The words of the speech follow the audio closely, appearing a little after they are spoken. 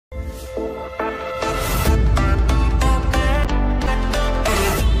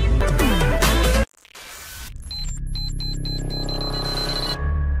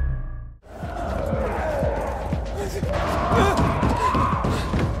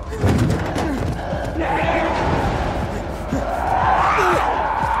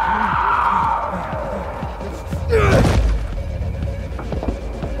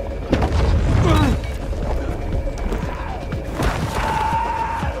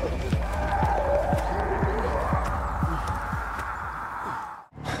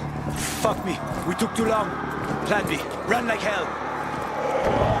Took too long. Plan B. Run like hell.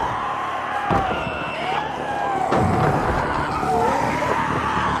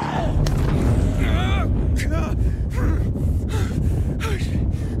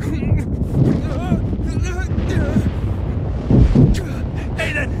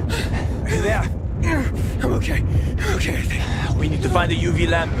 Aiden! Are you there? I'm okay. Okay, I think. We need to find the UV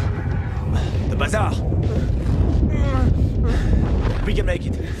lamp. The bazaar. We can make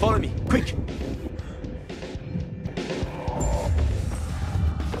it. Follow me, quick.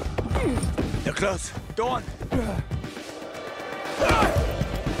 They're close. Go on.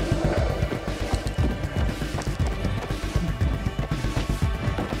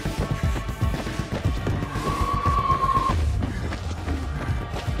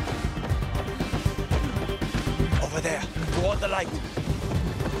 Over there, toward the light.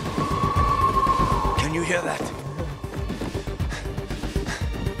 Can you hear that?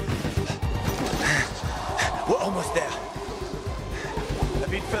 We're almost there. A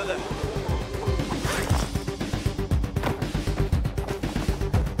bit further.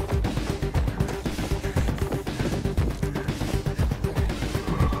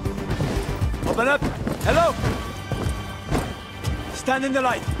 Open up! Hello! Stand in the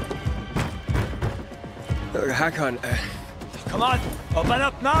light. Hakon, Come on! Open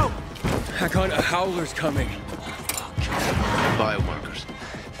up now! Hakon, a howler's coming. Biomarkers.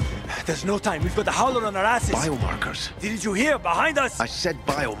 There's no time. We've got the howler on our asses. Biomarkers. Didn't you hear? Behind us! I said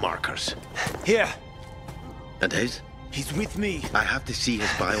biomarkers. Here. And his? He's with me. I have to see his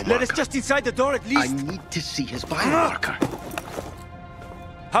biomarker. Let us just inside the door at I least. need to see his biomarker.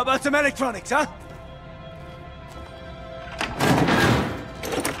 How about some electronics, huh?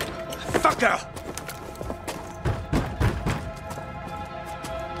 Fucker!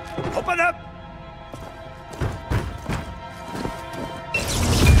 Open up!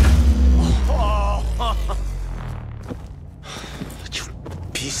 Oh. You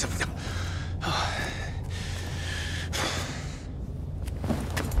piece of...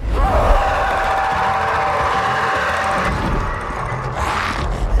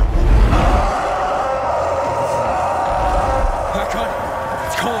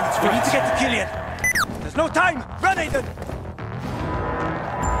 We need to get to Killian. There's no time. Run, Aiden.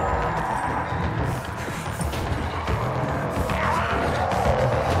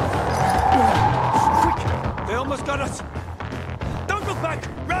 Quick! They almost got us. Don't look back.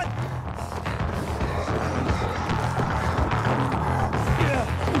 Run.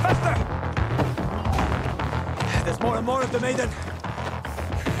 Faster. There's more and more of them, Aiden.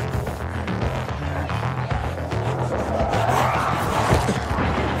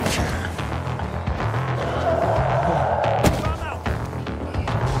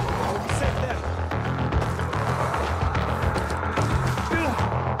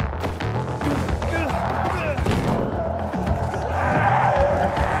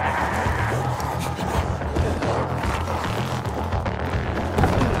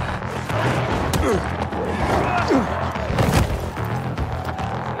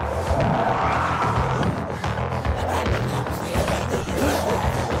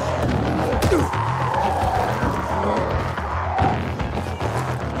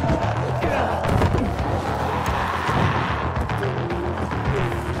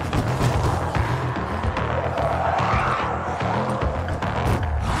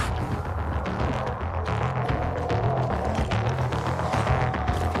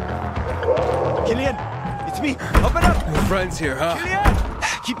 Killian, it's me. Open up. No friends here, huh? Killian,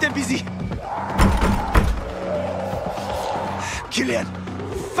 keep them busy. Killian,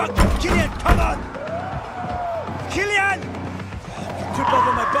 fuck, Killian, come on. Killian, you trip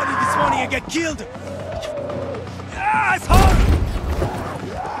over my body this morning and get killed. Asshole!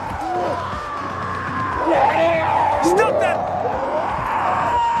 Stop them!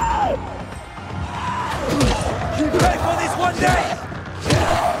 You pay for this one day.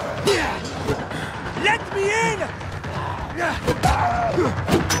 Let me in!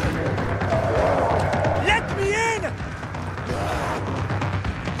 Let me in!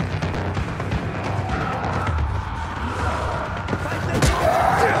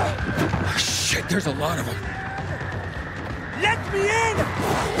 Shit, there's a lot of them. Let me in!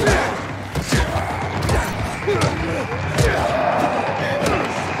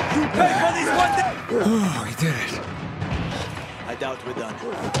 You pay for this one day! Oh, we did it. I doubt we're done.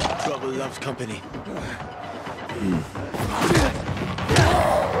 Trouble loves company.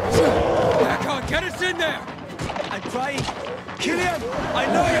 Hakon, get us in there! I'm trying. Killian, I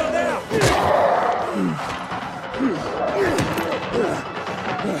know you're there!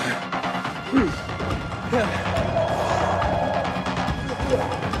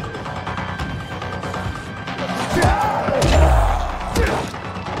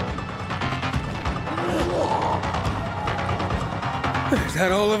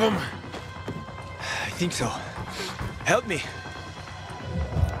 that all of them? I think so. Help me.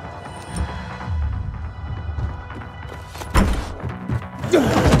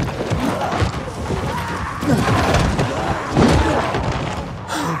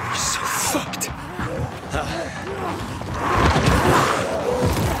 We're so fucked.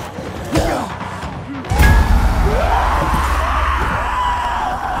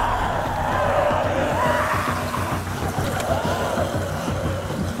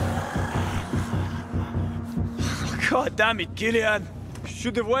 God damn it, Gillian.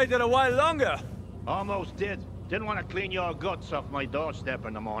 Should have waited a while longer. Almost did. Didn't want to clean your guts off my doorstep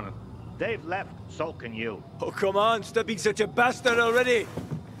in the morning. They've left, so can you. Oh, come on. Stop being such a bastard already.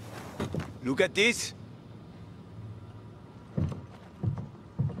 Look at this.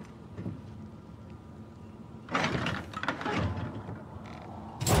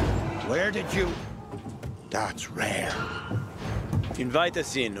 Where did you... That's rare. Invite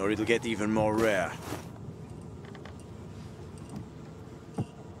us in, or it'll get even more rare.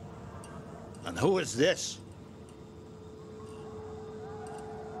 And who is this?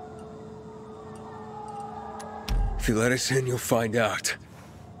 If you let us in, you'll find out.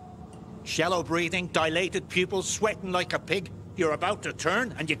 Shallow breathing, dilated pupils, sweating like a pig. You're about to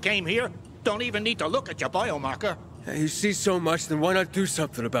turn, and you came here? Don't even need to look at your biomarker. Hey, you see so much, then why not do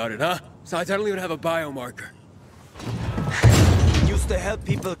something about it, huh? Besides, I don't even have a biomarker. Used to help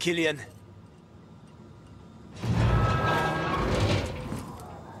people, Killian.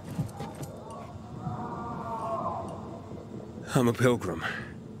 I'm a pilgrim.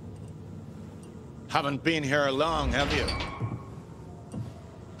 Haven't been here long, have you?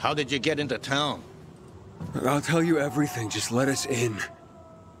 How did you get into town? I'll tell you everything, just let us in.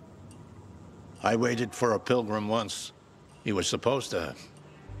 I waited for a pilgrim once. He was supposed to...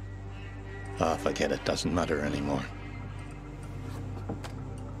 Ah, forget it. Doesn't matter anymore.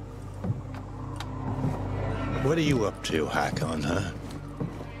 What are you up to, Hakon, huh?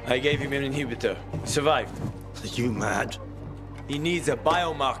 I gave him an inhibitor. Survived. Are you mad? He needs a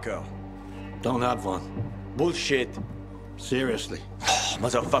biomarker. Don't have one. Bullshit. Seriously.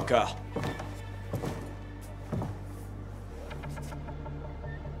 Motherfucker.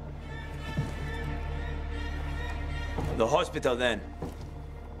 The hospital, then.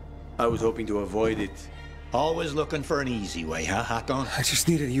 I was hoping to avoid it. Always looking for an easy way, huh, Hakon? I just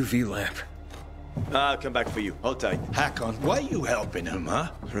need a UV lamp. I'll come back for you. Hold tight. Hakon, why are you helping him,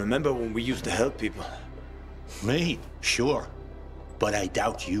 huh? Remember when we used to help people? Me? Sure. But I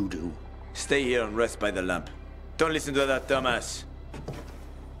doubt you do. Stay here and rest by the lamp. Don't listen to that dumbass.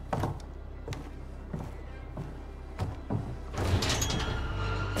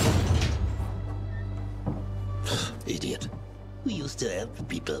 Idiot. We used to help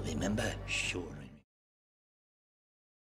people, remember? Sure.